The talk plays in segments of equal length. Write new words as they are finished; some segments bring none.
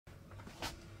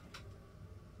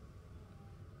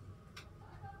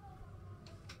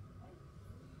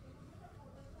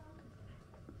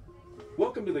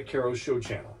Welcome to the Karo Show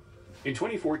channel. In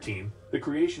 2014, the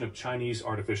creation of Chinese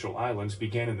artificial islands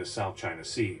began in the South China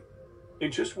Sea.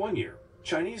 In just 1 year,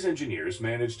 Chinese engineers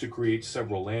managed to create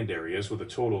several land areas with a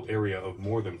total area of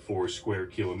more than 4 square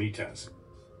kilometers.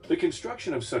 The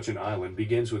construction of such an island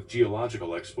begins with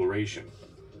geological exploration.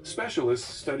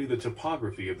 Specialists study the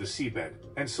topography of the seabed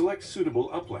and select suitable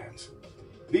uplands.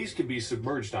 These can be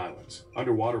submerged islands,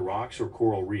 underwater rocks, or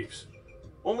coral reefs.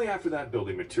 Only after that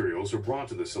building materials are brought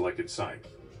to the selected site.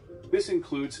 This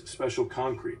includes special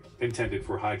concrete intended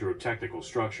for hydrotechnical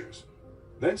structures.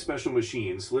 Then special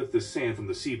machines lift the sand from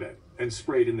the seabed and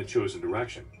spray it in the chosen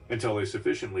direction until a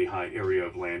sufficiently high area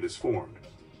of land is formed.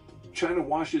 China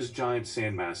washes giant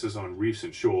sand masses on reefs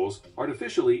and shoals,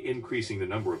 artificially increasing the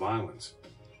number of islands.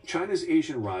 China's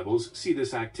Asian rivals see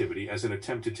this activity as an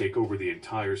attempt to take over the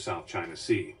entire South China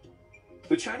Sea.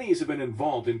 The Chinese have been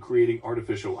involved in creating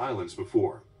artificial islands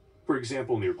before, for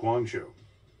example near Guangzhou.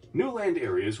 New land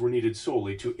areas were needed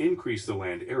solely to increase the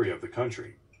land area of the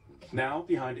country. Now,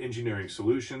 behind engineering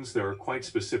solutions, there are quite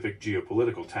specific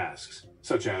geopolitical tasks,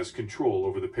 such as control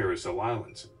over the Paracel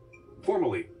Islands.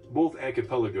 Formally, both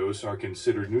archipelagos are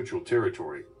considered neutral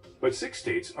territory, but 6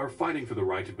 states are fighting for the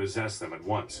right to possess them at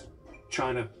once: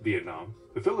 China, Vietnam,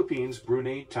 the Philippines,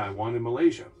 Brunei, Taiwan, and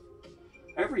Malaysia.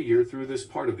 Every year through this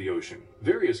part of the ocean,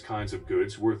 various kinds of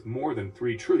goods worth more than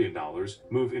 $3 trillion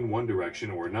move in one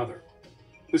direction or another.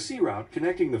 The sea route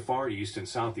connecting the Far East and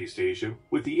Southeast Asia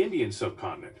with the Indian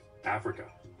subcontinent, Africa,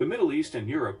 the Middle East, and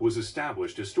Europe was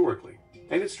established historically,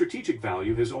 and its strategic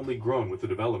value has only grown with the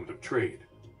development of trade.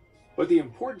 But the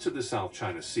importance of the South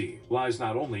China Sea lies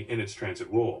not only in its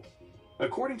transit role.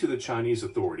 According to the Chinese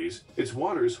authorities, its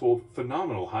waters hold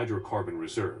phenomenal hydrocarbon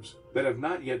reserves that have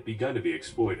not yet begun to be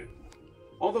exploited.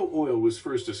 Although oil was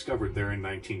first discovered there in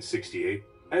 1968,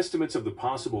 estimates of the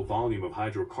possible volume of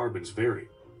hydrocarbons vary.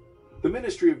 The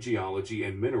Ministry of Geology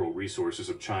and Mineral Resources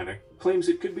of China claims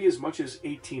it could be as much as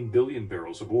 18 billion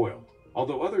barrels of oil,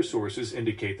 although other sources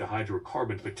indicate the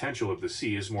hydrocarbon potential of the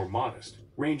sea is more modest,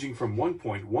 ranging from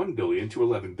 1.1 billion to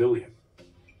 11 billion.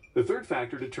 The third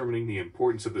factor determining the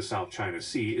importance of the South China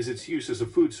Sea is its use as a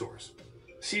food source.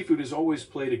 Seafood has always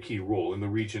played a key role in the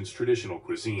region's traditional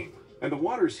cuisine, and the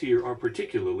waters here are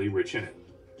particularly rich in it.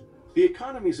 The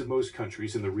economies of most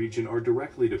countries in the region are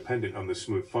directly dependent on the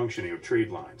smooth functioning of trade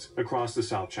lines across the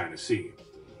South China Sea.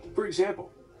 For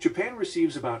example, Japan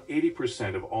receives about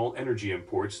 80% of all energy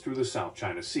imports through the South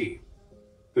China Sea.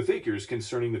 The figures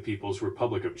concerning the People's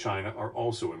Republic of China are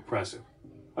also impressive.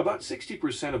 About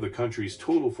 60% of the country's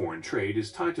total foreign trade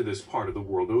is tied to this part of the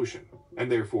world ocean,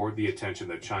 and therefore the attention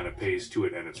that China pays to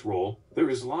it and its role there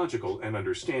is logical and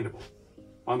understandable.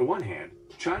 On the one hand,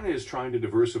 China is trying to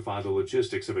diversify the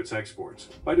logistics of its exports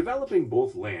by developing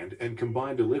both land and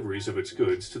combined deliveries of its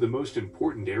goods to the most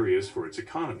important areas for its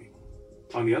economy.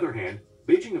 On the other hand,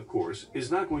 Beijing, of course,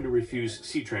 is not going to refuse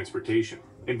sea transportation,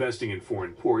 investing in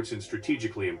foreign ports in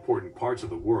strategically important parts of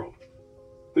the world.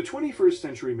 The 21st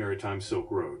Century Maritime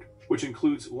Silk Road, which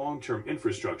includes long-term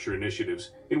infrastructure initiatives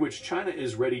in which China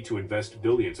is ready to invest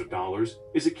billions of dollars,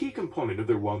 is a key component of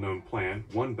their well-known plan,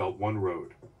 One Belt, One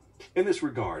Road. In this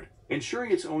regard,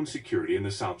 ensuring its own security in the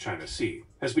South China Sea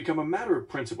has become a matter of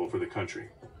principle for the country.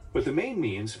 But the main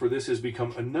means for this has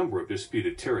become a number of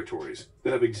disputed territories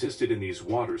that have existed in these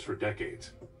waters for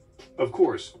decades. Of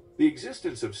course, the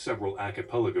existence of several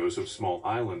archipelagos of small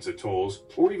islands, atolls,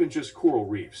 or even just coral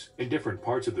reefs in different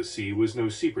parts of the sea was no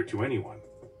secret to anyone.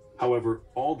 However,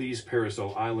 all these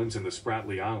Paracel Islands and the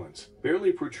Spratly Islands,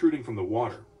 barely protruding from the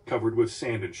water, covered with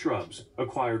sand and shrubs,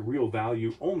 acquired real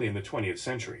value only in the 20th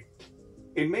century.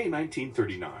 In May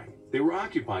 1939, they were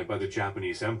occupied by the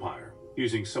Japanese Empire,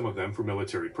 using some of them for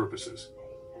military purposes.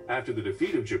 After the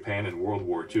defeat of Japan in World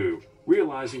War II,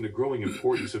 realizing the growing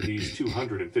importance of these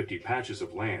 250 patches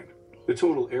of land, the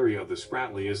total area of the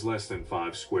Spratly is less than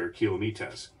 5 square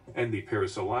kilometers, and the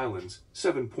Paracel Islands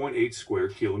 7.8 square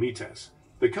kilometers.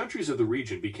 The countries of the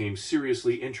region became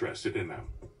seriously interested in them.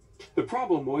 The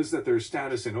problem was that their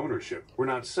status and ownership were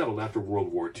not settled after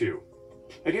World War II.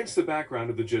 Against the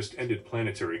background of the just-ended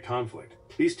planetary conflict,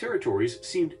 these territories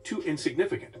seemed too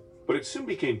insignificant, but it soon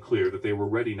became clear that they were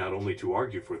ready not only to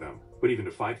argue for them, but even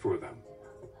to fight for them.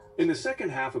 In the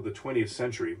second half of the 20th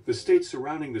century, the states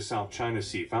surrounding the South China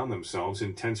Sea found themselves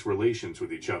in tense relations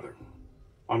with each other.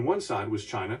 On one side was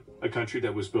China, a country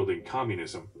that was building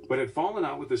communism, but had fallen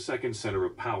out with the second center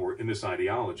of power in this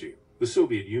ideology, the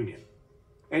Soviet Union.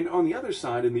 And on the other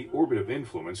side in the orbit of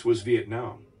influence was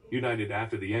Vietnam, united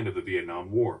after the end of the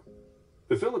Vietnam War.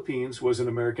 The Philippines was an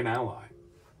American ally.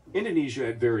 Indonesia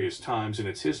at various times in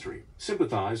its history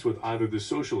sympathized with either the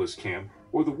socialist camp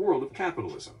or the world of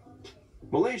capitalism.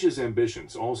 Malaysia's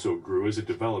ambitions also grew as it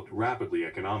developed rapidly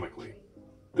economically.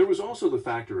 There was also the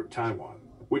factor of Taiwan,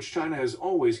 which China has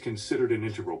always considered an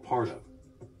integral part of.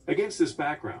 Against this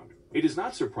background, it is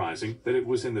not surprising that it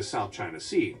was in the South China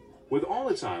Sea, with all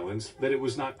its islands, that it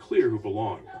was not clear who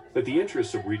belonged, that the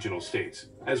interests of regional states,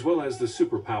 as well as the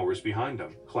superpowers behind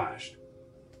them, clashed.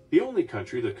 The only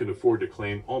country that could afford to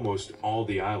claim almost all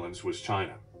the islands was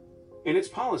China. In its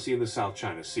policy in the South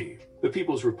China Sea, the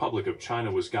People's Republic of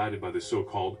China was guided by the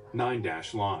so-called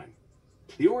Nine-Dash Line.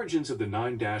 The origins of the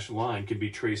Nine-Dash Line can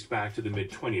be traced back to the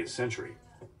mid-20th century.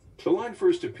 The line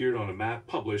first appeared on a map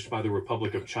published by the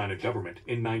Republic of China government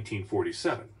in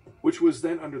 1947, which was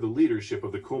then under the leadership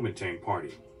of the Kuomintang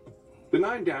Party. The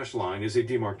Nine-Dash Line is a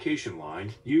demarcation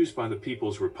line used by the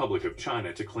People's Republic of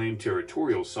China to claim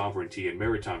territorial sovereignty and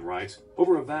maritime rights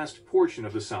over a vast portion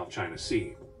of the South China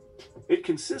Sea. It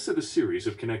consists of a series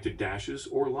of connected dashes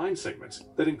or line segments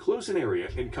that enclose an area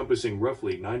encompassing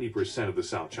roughly 90% of the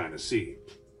South China Sea.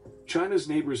 China's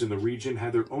neighbors in the region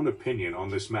had their own opinion on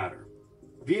this matter.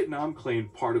 Vietnam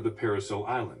claimed part of the Paracel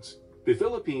Islands. The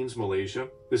Philippines, Malaysia,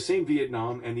 the same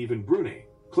Vietnam, and even Brunei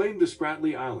claimed the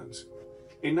Spratly Islands.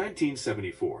 In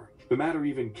 1974, the matter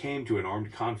even came to an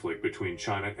armed conflict between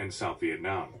China and South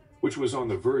Vietnam, which was on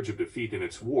the verge of defeat in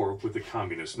its war with the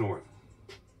Communist North.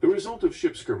 The result of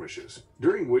ship skirmishes,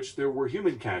 during which there were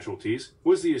human casualties,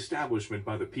 was the establishment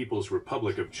by the People's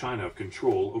Republic of China of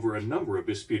control over a number of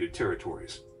disputed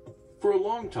territories. For a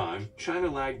long time,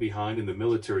 China lagged behind in the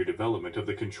military development of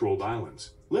the controlled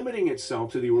islands, limiting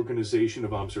itself to the organization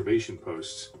of observation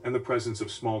posts and the presence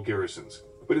of small garrisons.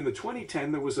 But in the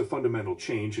 2010, there was a fundamental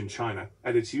change in China,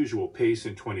 at its usual pace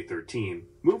in 2013,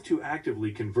 moved to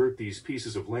actively convert these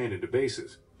pieces of land into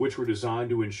bases, which were designed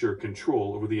to ensure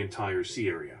control over the entire sea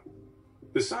area.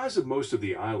 The size of most of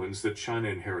the islands that China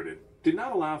inherited did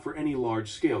not allow for any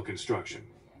large-scale construction.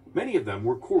 Many of them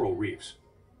were coral reefs.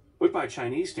 But by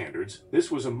Chinese standards,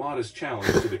 this was a modest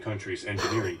challenge to the country's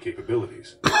engineering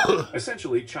capabilities.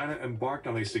 Essentially, China embarked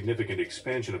on a significant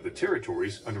expansion of the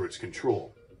territories under its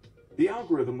control. The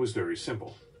algorithm was very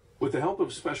simple. With the help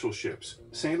of special ships,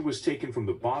 sand was taken from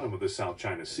the bottom of the South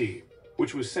China Sea,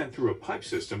 which was sent through a pipe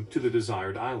system to the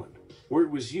desired island, where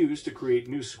it was used to create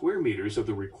new square meters of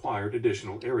the required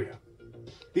additional area.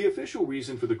 The official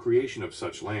reason for the creation of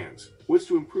such lands was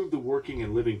to improve the working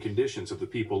and living conditions of the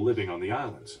people living on the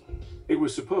islands. It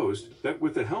was supposed that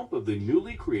with the help of the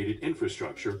newly created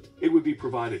infrastructure, it would be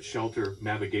provided shelter,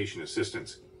 navigation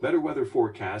assistance, better weather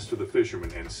forecasts for the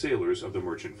fishermen and sailors of the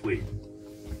merchant fleet.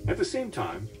 At the same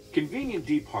time, convenient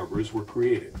deep harbors were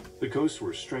created, the coasts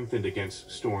were strengthened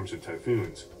against storms and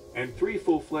typhoons, and 3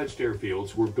 full-fledged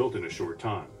airfields were built in a short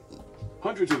time.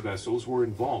 Hundreds of vessels were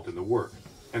involved in the work,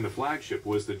 and the flagship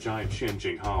was the giant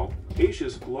Shenjinghao,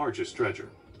 Asia's largest dredger.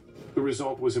 The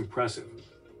result was impressive.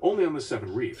 Only on the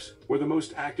 7 reefs, where the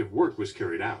most active work was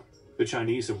carried out, the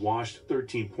Chinese have washed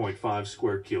 13.5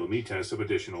 square kilometers of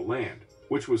additional land,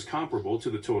 which was comparable to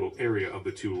the total area of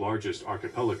the 2 largest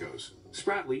archipelagos,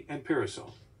 Spratly and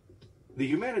Paracel. The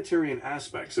humanitarian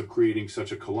aspects of creating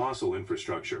such a colossal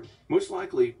infrastructure most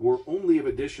likely were only of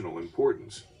additional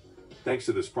importance. Thanks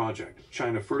to this project,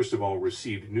 China first of all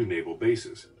received new naval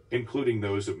bases, including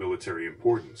those of military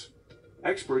importance.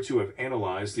 Experts who have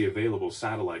analyzed the available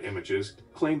satellite images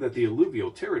claim that the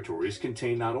alluvial territories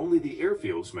contain not only the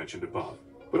airfields mentioned above,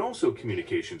 but also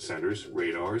communication centers,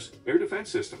 radars, air defense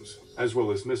systems, as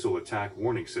well as missile attack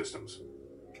warning systems.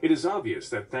 It is obvious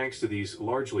that thanks to these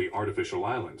largely artificial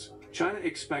islands, China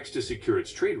expects to secure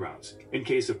its trade routes in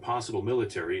case of possible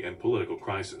military and political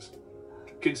crisis.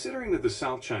 Considering that the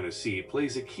South China Sea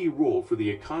plays a key role for the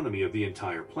economy of the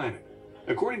entire planet,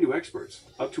 according to experts,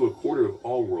 up to a quarter of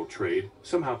all world trade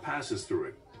somehow passes through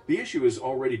it, the issue is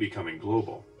already becoming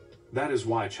global. That is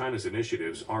why China's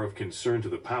initiatives are of concern to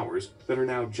the powers that are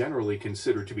now generally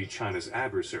considered to be China's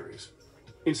adversaries.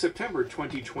 In September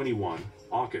 2021,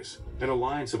 AUKUS, an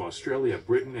alliance of Australia,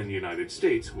 Britain, and the United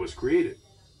States, was created.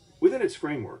 Within its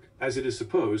framework, as it is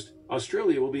supposed,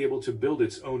 Australia will be able to build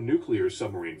its own nuclear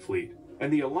submarine fleet,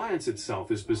 and the alliance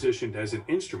itself is positioned as an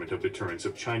instrument of deterrence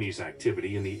of Chinese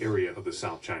activity in the area of the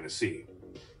South China Sea.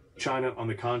 China, on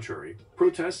the contrary,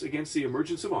 protests against the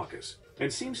emergence of AUKUS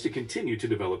and seems to continue to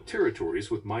develop territories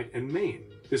with might and main,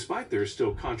 despite their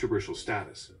still controversial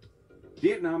status.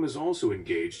 Vietnam is also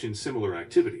engaged in similar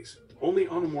activities, only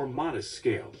on a more modest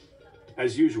scale.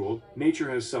 As usual, nature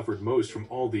has suffered most from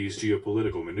all these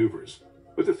geopolitical maneuvers.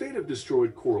 But the fate of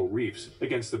destroyed coral reefs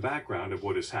against the background of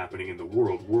what is happening in the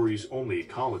world worries only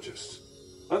ecologists.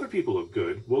 Other people of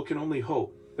good will can only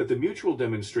hope that the mutual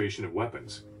demonstration of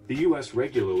weapons, the U.S.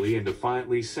 regularly and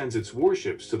defiantly sends its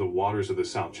warships to the waters of the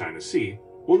South China Sea,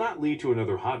 will not lead to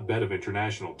another hotbed of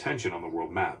international tension on the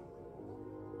world map.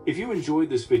 If you enjoyed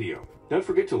this video, don't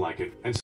forget to like it and